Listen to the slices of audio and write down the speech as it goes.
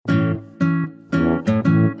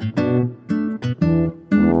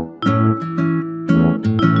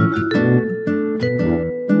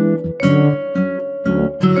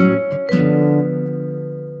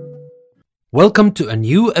Welcome to a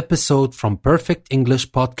new episode from Perfect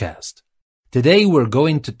English Podcast. Today we're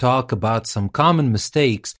going to talk about some common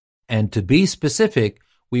mistakes, and to be specific,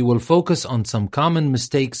 we will focus on some common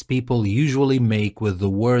mistakes people usually make with the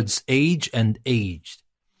words age and aged.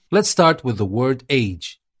 Let's start with the word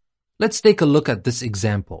age. Let's take a look at this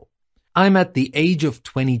example. I'm at the age of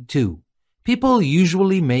 22. People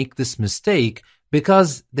usually make this mistake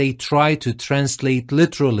because they try to translate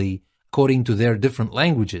literally according to their different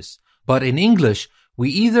languages. But in English, we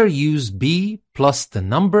either use be plus the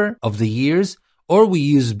number of the years, or we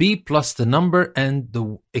use be plus the number and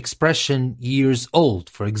the expression years old.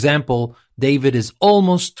 For example, David is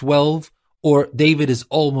almost 12, or David is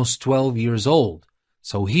almost 12 years old.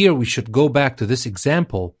 So here we should go back to this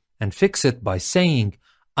example and fix it by saying,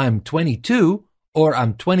 I'm 22 or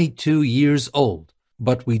I'm 22 years old.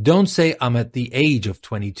 But we don't say I'm at the age of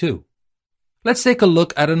 22. Let's take a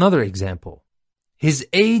look at another example. His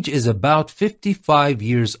age is about 55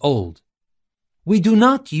 years old. We do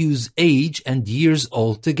not use age and years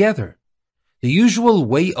old together. The usual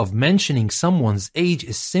way of mentioning someone's age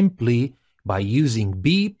is simply by using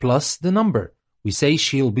be plus the number. We say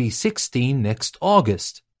she'll be 16 next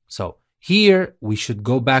August. So here we should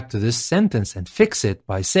go back to this sentence and fix it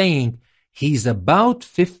by saying he's about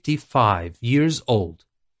 55 years old.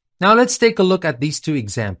 Now let's take a look at these two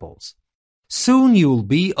examples. Soon you'll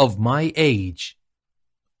be of my age.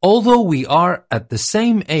 Although we are at the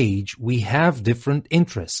same age, we have different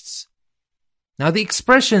interests. Now the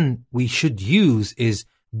expression we should use is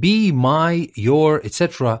be my, your,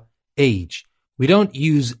 etc. age. We don't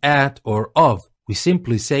use at or of. We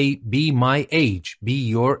simply say be my age, be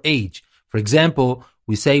your age. For example,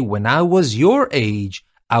 we say when I was your age,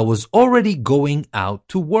 I was already going out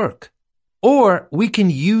to work. Or we can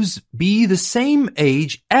use be the same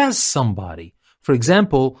age as somebody. For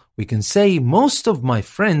example, we can say most of my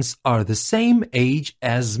friends are the same age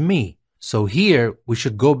as me. So here we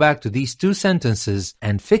should go back to these two sentences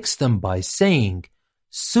and fix them by saying,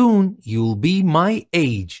 soon you'll be my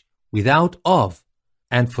age without of.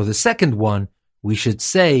 And for the second one, we should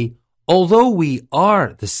say, although we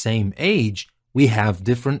are the same age, we have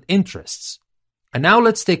different interests. And now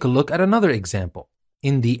let's take a look at another example.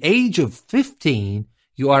 In the age of 15,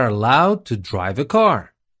 you are allowed to drive a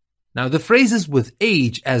car. Now, the phrases with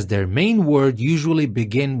age as their main word usually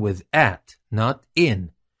begin with at, not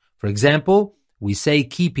in. For example, we say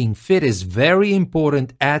keeping fit is very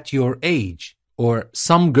important at your age, or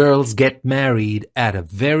some girls get married at a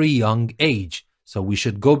very young age. So we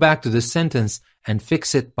should go back to the sentence and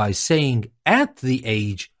fix it by saying at the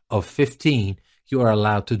age of 15, you are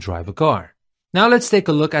allowed to drive a car. Now let's take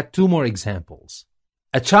a look at two more examples.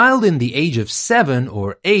 A child in the age of 7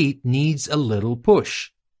 or 8 needs a little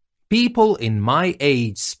push. People in my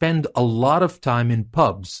age spend a lot of time in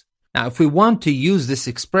pubs. Now, if we want to use this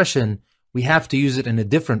expression, we have to use it in a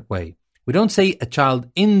different way. We don't say a child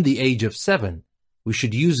in the age of 7. We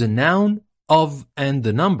should use a noun, of, and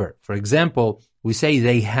the number. For example, we say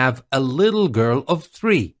they have a little girl of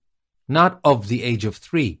 3, not of the age of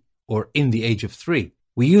 3 or in the age of 3.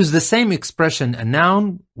 We use the same expression, a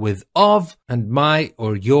noun, with of and my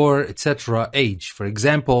or your, etc. age. For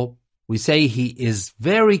example, we say he is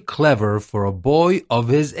very clever for a boy of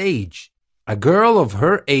his age. A girl of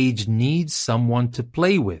her age needs someone to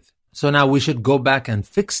play with. So now we should go back and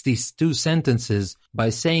fix these two sentences by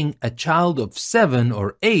saying a child of 7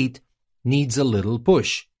 or 8 needs a little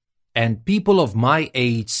push. And people of my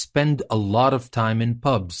age spend a lot of time in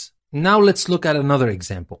pubs. Now let's look at another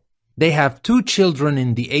example. They have 2 children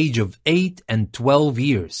in the age of 8 and 12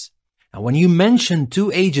 years. Now when you mention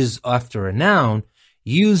 2 ages after a noun,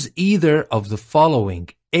 use either of the following,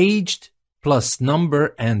 aged plus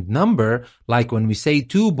number and number, like when we say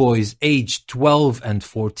 2 boys aged 12 and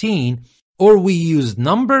 14, or we use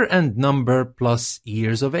number and number plus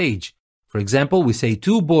years of age. For example, we say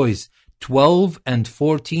 2 boys 12 and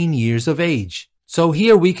 14 years of age. So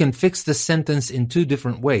here we can fix the sentence in 2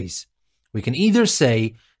 different ways. We can either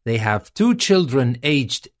say they have 2 children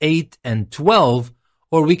aged 8 and 12,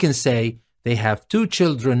 or we can say they have 2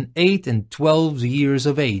 children 8 and 12 years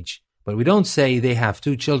of age, but we don't say they have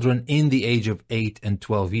 2 children in the age of 8 and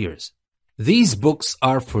 12 years. These books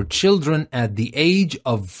are for children at the age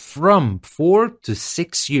of from 4 to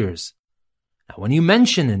 6 years. Now, when you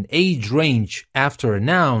mention an age range after a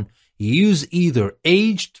noun, you use either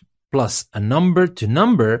aged plus a number to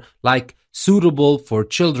number, like suitable for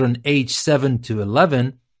children aged 7 to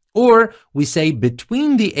 11, or we say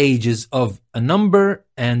between the ages of a number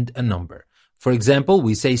and a number. For example,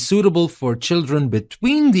 we say suitable for children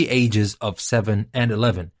between the ages of 7 and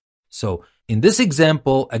 11. So In this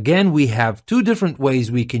example, again, we have two different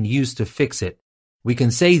ways we can use to fix it. We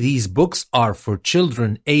can say these books are for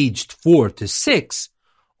children aged 4 to 6,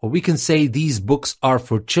 or we can say these books are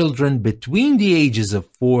for children between the ages of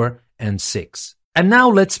 4 and 6. And now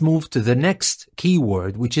let's move to the next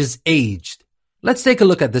keyword, which is aged. Let's take a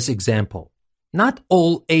look at this example. Not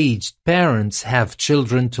all aged parents have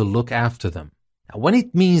children to look after them. Now, when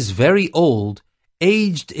it means very old,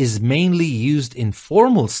 aged is mainly used in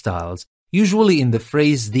formal styles, usually in the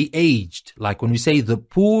phrase the aged, like when we say the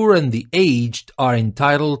poor and the aged are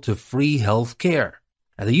entitled to free health care.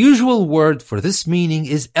 Now, the usual word for this meaning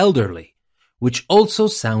is elderly, which also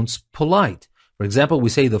sounds polite. For example, we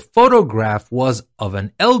say the photograph was of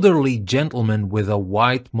an elderly gentleman with a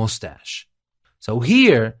white mustache. So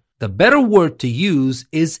here, the better word to use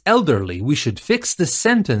is elderly. We should fix the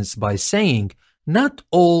sentence by saying, not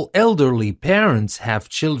all elderly parents have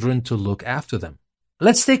children to look after them.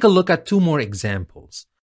 Let's take a look at two more examples.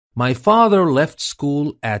 My father left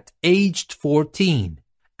school at aged 14.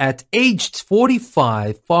 At aged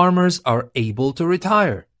 45, farmers are able to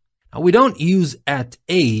retire. Now, we don't use at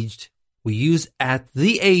aged, we use at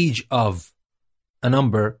the age of a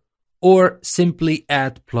number, or simply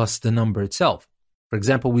at plus the number itself. For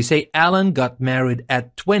example, we say Alan got married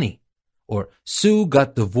at 20, or Sue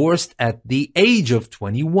got divorced at the age of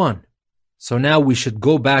 21. So now we should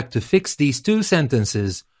go back to fix these two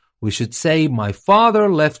sentences. We should say my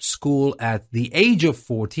father left school at the age of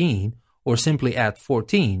 14, or simply at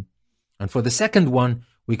 14. And for the second one,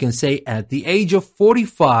 we can say at the age of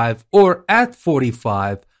 45 or at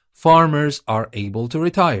 45, farmers are able to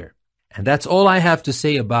retire. And that's all I have to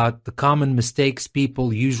say about the common mistakes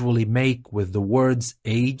people usually make with the words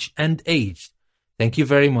age and aged. Thank you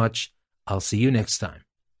very much. I'll see you next time.